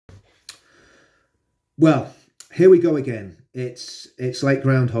Well, here we go again. It's like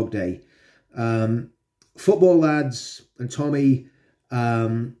Groundhog Day. Football lads and Tommy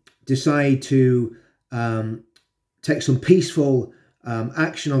decide to take some peaceful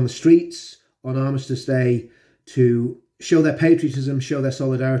action on the streets on Armistice Day to show their patriotism, show their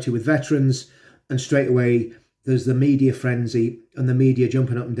solidarity with veterans, and straight away there's the media frenzy and the media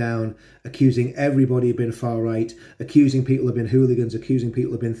jumping up and down, accusing everybody of being far right, accusing people of being hooligans, accusing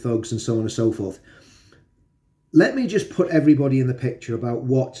people of being thugs, and so on and so forth. Let me just put everybody in the picture about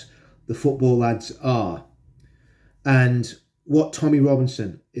what the football lads are and what Tommy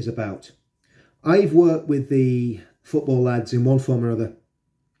Robinson is about. I've worked with the football lads in one form or other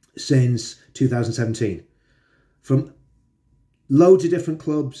since 2017. From loads of different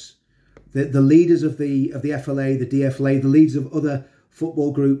clubs, the leaders of the FLA, the DFLA, the leaders of other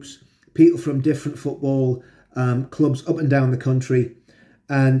football groups, people from different football clubs up and down the country.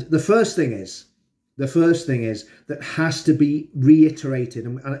 And the first thing is that has to be reiterated,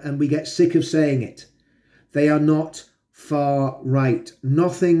 and we get sick of saying it. They are not far right.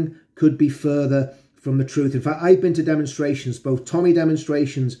 Nothing could be further from the truth. In fact, I've been to demonstrations, both Tommy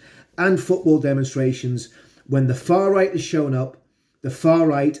demonstrations and football demonstrations, when the far right has shown up, the far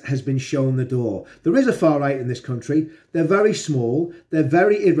right has been shown the door. There is a far right in this country. They're very small. They're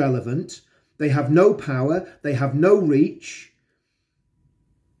very irrelevant. They have no power. They have no reach.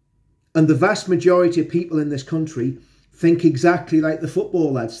 And the vast majority of people in this country think exactly like the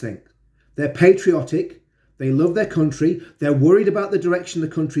football lads think. They're patriotic. They love their country. They're worried about the direction the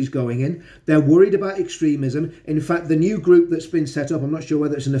country's going in. They're worried about extremism. In fact, the new group that's been set up, I'm not sure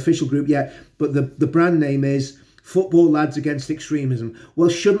whether it's an official group yet, but the brand name is Football Lads Against Extremism. Well,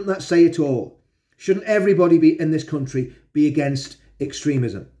 shouldn't that say it all? Shouldn't everybody be in this country be against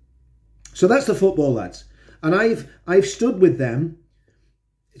extremism? So that's the football lads. And I've stood with them.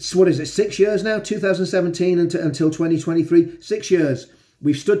 It's, what is it, 6 years now? 2017 until 2023. 6 years.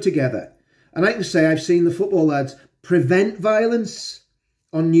 We've stood together. And I can say I've seen the football lads prevent violence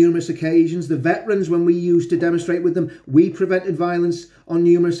on numerous occasions. The veterans, when we used to demonstrate with them, we prevented violence on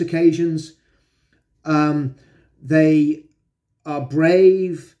numerous occasions. They are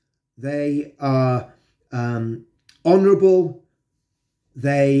brave. They are honourable.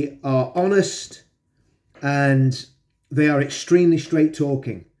 They are honest. And they are extremely straight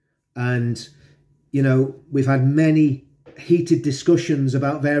talking. And, you know, we've had many heated discussions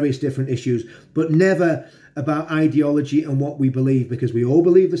about various different issues, but never about ideology and what we believe, because we all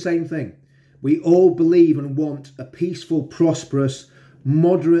believe the same thing. We all believe and want a peaceful, prosperous,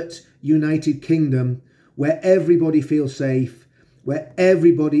 moderate, united kingdom where everybody feels safe, where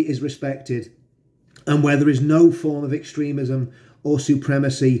everybody is respected, and where there is no form of extremism or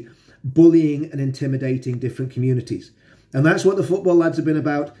supremacy bullying and intimidating different communities. And that's what the football lads have been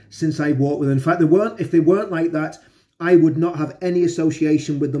about since I walked with them. In fact, if they weren't like that, I would not have any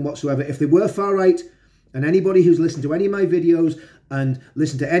association with them whatsoever. If they were far right, and anybody who's listened to any of my videos and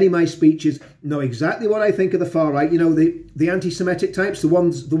listened to any of my speeches know exactly what I think of the far right. You know, the anti-Semitic types, the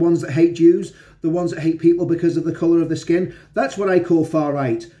ones that hate Jews, the ones that hate people because of the colour of the skin. That's what I call far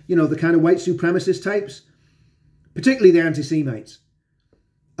right. You know, the kind of white supremacist types, particularly the anti-Semites.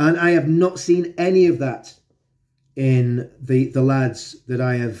 And I have not seen any of that in the lads that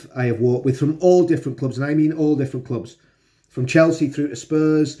I have walked with from all different clubs, and I mean all different clubs, from Chelsea through to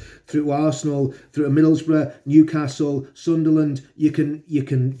Spurs, through to Arsenal, through to Middlesbrough, Newcastle, Sunderland. You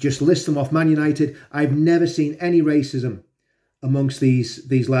can just list them off. Man United. I've never seen any racism amongst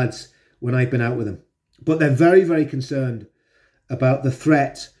these lads when I've been out with them, but they're very, very concerned about the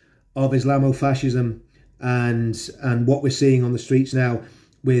threat of Islamofascism and what we're seeing on the streets now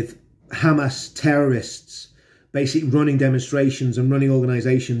with Hamas terrorists basically running demonstrations and running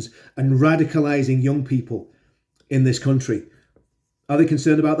organisations and radicalising young people in this country. Are they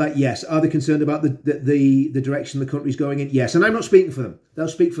concerned about that? Yes. Are they concerned about the direction the country's going in? Yes. And I'm not speaking for them. They'll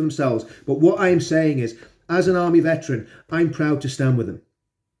speak for themselves. But what I am saying is, as an army veteran, I'm proud to stand with them.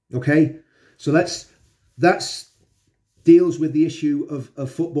 Okay? So that's deals with the issue of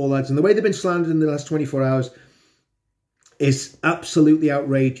football lads. And the way they've been slandered in the last 24 hours is absolutely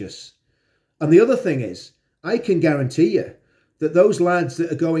outrageous. And the other thing is, I can guarantee you that those lads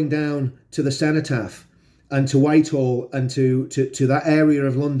that are going down to the Cenotaph and to Whitehall and to that area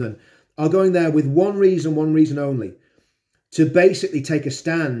of London are going there with one reason only, to basically take a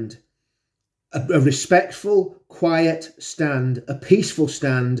stand, a respectful, quiet stand, a peaceful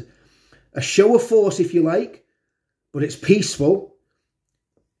stand, a show of force if you like, but it's peaceful,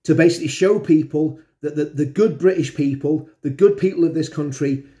 to basically show people that the good British people, the good people of this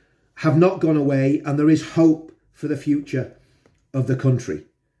country have not gone away, and there is hope for the future of the country.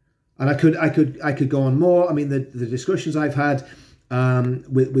 And I could go on more. I mean, the discussions I've had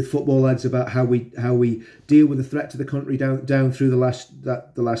with football lads about how we deal with the threat to the country down through the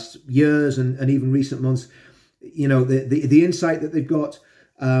last years and even recent months. You know, the insight that they've got,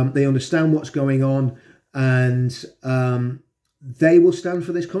 they understand what's going on, and they will stand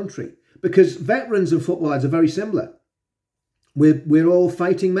for this country, because veterans and football lads are very similar. We're all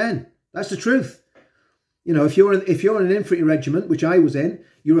fighting men. That's the truth. You know, if you're in an infantry regiment, which I was in,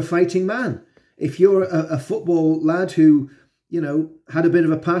 you're a fighting man. If you're a football lad who, you know, had a bit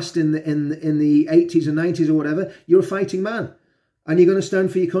of a past in the 80s and 90s or whatever, you're a fighting man, and you're going to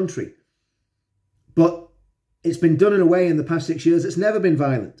stand for your country. But it's been done in a way in the past 6 years that's never been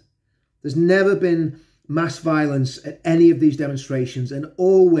violent. There's never been mass violence at any of these demonstrations, and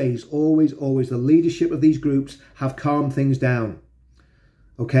always the leadership of these groups have calmed things down.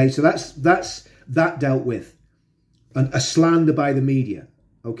 Okay, so that's that dealt with, and a slander by the media.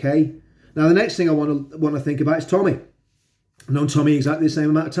 Okay, now the next thing I want to think about is Tommy. I've known Tommy exactly the same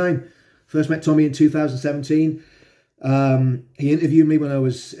amount of time. First met Tommy in 2017. He interviewed me when I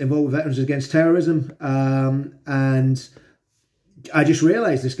was involved with Veterans Against Terrorism, and I just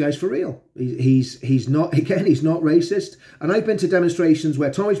realised this guy's for real. He's not racist. And I've been to demonstrations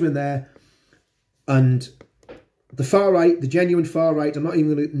where Tommy's been there, and the far right, the genuine far right, I'm not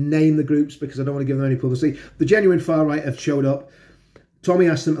even going to name the groups because I don't want to give them any publicity. The genuine far right have showed up. Tommy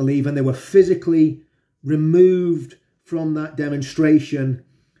asked them to leave, and they were physically removed from that demonstration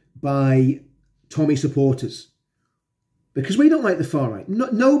by Tommy supporters. Because we don't like the far right.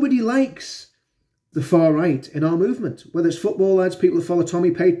 Nobody likes the far right in our movement. Whether it's football lads, people who follow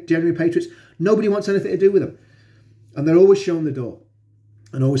Tommy, genuine patriots, nobody wants anything to do with them. And they're always shown the door.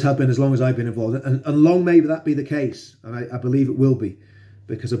 And always have been as long as I've been involved. And long may that be the case. And I believe it will be.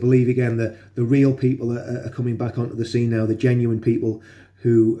 Because I believe, again, the real people are coming back onto the scene now. The genuine people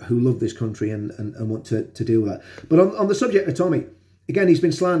who love this country and want to deal with that. But on the subject of Tommy, again, he's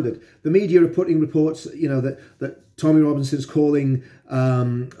been slandered. The media are putting reports, you know, that Tommy Robinson's calling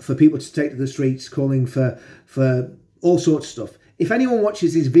for people to take to the streets, calling for all sorts of stuff. If anyone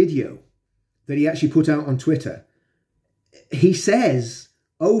watches his video that he actually put out on Twitter, he says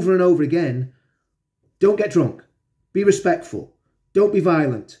over and over again, don't get drunk, be respectful, don't be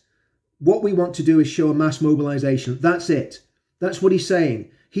violent. What we want to do is show a mass mobilisation. That's it. That's what he's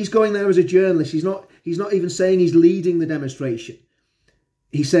saying. He's going there as a journalist. He's not even saying he's leading the demonstration.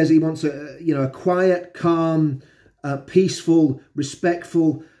 He says he wants a quiet, calm, peaceful,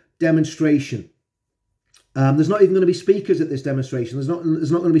 respectful demonstration. There's not even going to be speakers at this demonstration. There's not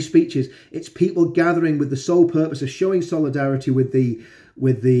going to be speeches. It's people gathering with the sole purpose of showing solidarity with the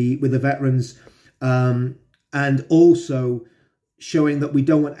veterans, and also showing that we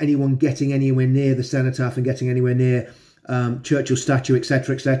don't want anyone getting anywhere near the cenotaph and getting anywhere near Churchill's statue,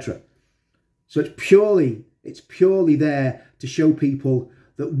 etc., etc. So it's purely there to show people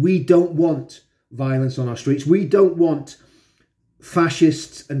that we don't want violence on our streets. We don't want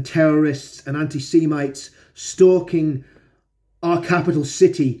fascists and terrorists and anti-Semites stalking our capital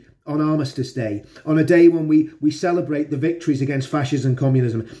city on Armistice Day, on a day when we celebrate the victories against fascism and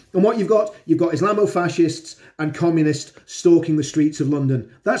communism. And what you've got Islamo-fascists and communists stalking the streets of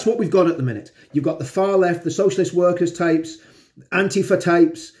London. That's what we've got at the minute. You've got the far left, the socialist workers types, Antifa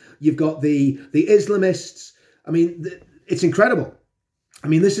types. You've got the Islamists. I mean, it's incredible. I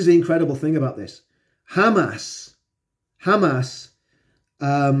mean, this is the incredible thing about this. Hamas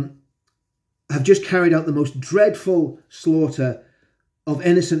have just carried out the most dreadful slaughter of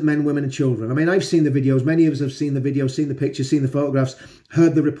innocent men, women and children. I mean, I've seen the videos. Many of us have seen the videos, seen the pictures, seen the photographs,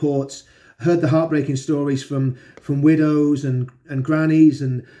 heard the reports, heard the heartbreaking stories from widows and grannies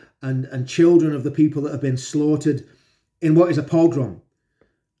and children of the people that have been slaughtered in what is a pogrom.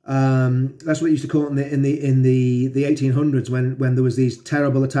 That's what they used to call it in the 1800s when there was these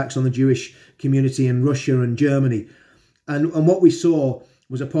terrible attacks on the Jewish community in Russia and Germany. And what we saw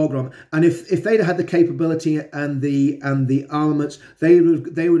was a pogrom. And if they'd had the capability and the armaments, they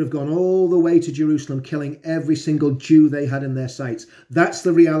would have gone all the way to Jerusalem, killing every single Jew they had in their sights. That's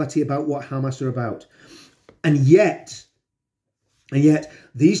the reality about what Hamas are about. And yet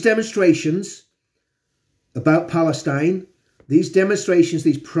these demonstrations about Palestine, these demonstrations,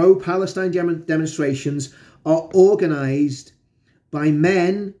 these pro-Palestine demonstrations, are organised by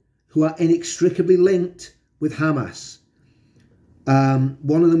men who are inextricably linked with Hamas.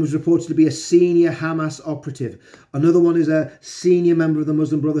 One of them was reported to be a senior Hamas operative. Another one is a senior member of the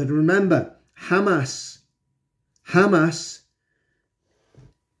Muslim Brotherhood. And remember, Hamas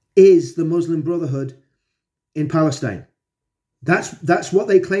is the Muslim Brotherhood in Palestine. That's what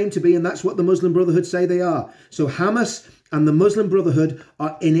they claim to be, and that's what the Muslim Brotherhood say they are. So Hamas and the Muslim Brotherhood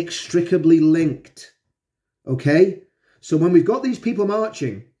are inextricably linked. Okay? So when we've got these people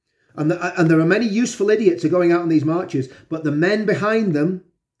marching, and there are many useful idiots who are going out on these marches, but the men behind them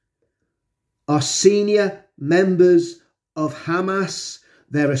are senior members of Hamas.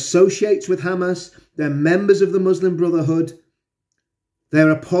 They're associates with Hamas. They're members of the Muslim Brotherhood. They're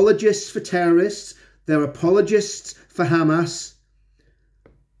apologists for terrorists. They're apologists for Hamas.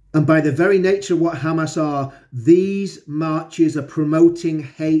 And by the very nature of what Hamas are, these marches are promoting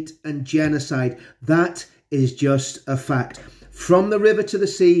hate and genocide. That is just a fact. From the river to the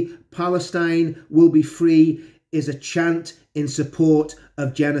sea, Palestine will be free is a chant in support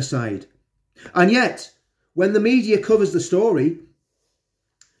of genocide. And yet, when the media covers the story,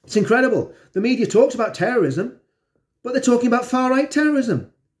 it's incredible. The media talks about terrorism, but they're talking about far-right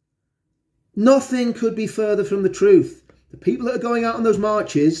terrorism. Nothing could be further from the truth. The people that are going out on those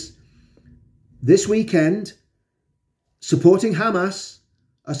marches this weekend supporting Hamas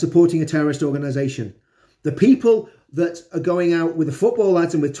are supporting a terrorist organisation. The people that are going out with the football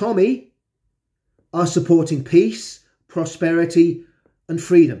lads and with Tommy are supporting peace, prosperity and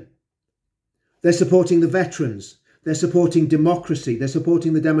freedom. They're supporting the veterans. They're supporting democracy. They're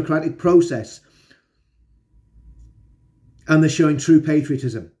supporting the democratic process. And they're showing true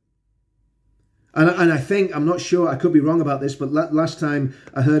patriotism. And I think, I'm not sure, I could be wrong about this, but last time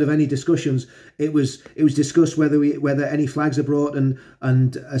I heard of any discussions, it was discussed whether any flags are brought,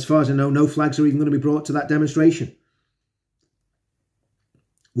 and as far as I know, no flags are even going to be brought to that demonstration.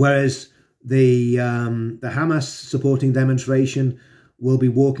 Whereas the Hamas supporting demonstration will be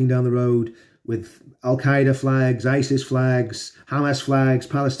walking down the road with Al-Qaeda flags, ISIS flags, Hamas flags,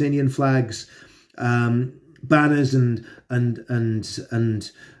 Palestinian flags, banners and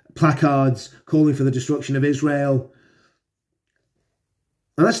placards calling for the destruction of Israel.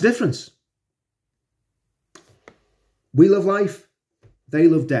 And that's the difference. We love life, they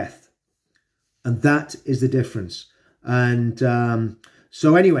love death. And that is the difference. And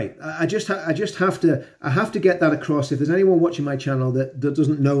so anyway, I have to get that across. If there's anyone watching my channel that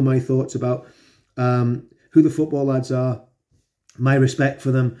doesn't know my thoughts about who the football lads are, my respect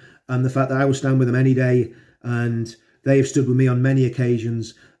for them, and the fact that I will stand with them any day, and they have stood with me on many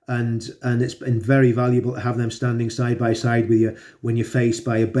occasions, and it's been very valuable to have them standing side by side with you when you're faced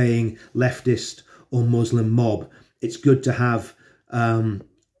by a baying leftist or Muslim mob. It's good to have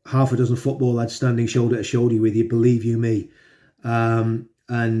half a dozen football lads standing shoulder to shoulder with you, believe you me. And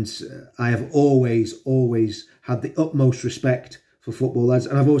I have always had the utmost respect for football lads,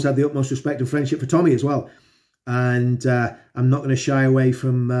 and I've always had the utmost respect and friendship for Tommy as well. And I'm not going to shy away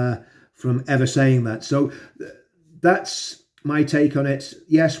from ever saying that. So that's my take on it.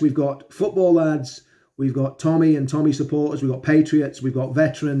 Yes, we've got football lads, we've got Tommy and Tommy supporters, we've got patriots, we've got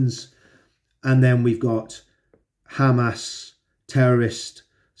veterans, and then we've got Hamas terrorist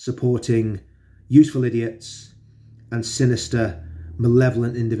supporting useful idiots and sinister,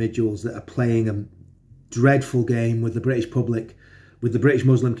 malevolent individuals that are playing a dreadful game with the British public, with the British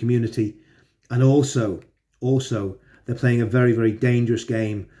Muslim community, and also they're playing a very, very dangerous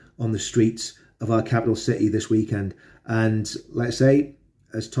game on the streets of our capital city this weekend. And let's say,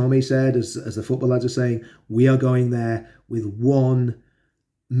 as Tommy said, as the football lads are saying, we are going there with one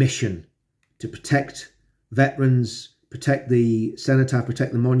mission: to protect veterans, protect the cenotaph,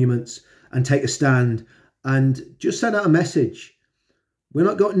 protect the monuments, and take a stand and just send out a message.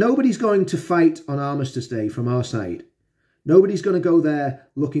 Nobody's going to fight on Armistice Day from our side. Nobody's going to go there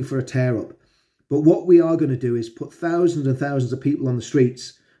looking for a tear-up. But what we are going to do is put thousands and thousands of people on the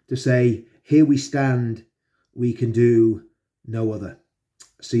streets to say, here we stand, we can do no other.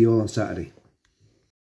 See you all on Saturday.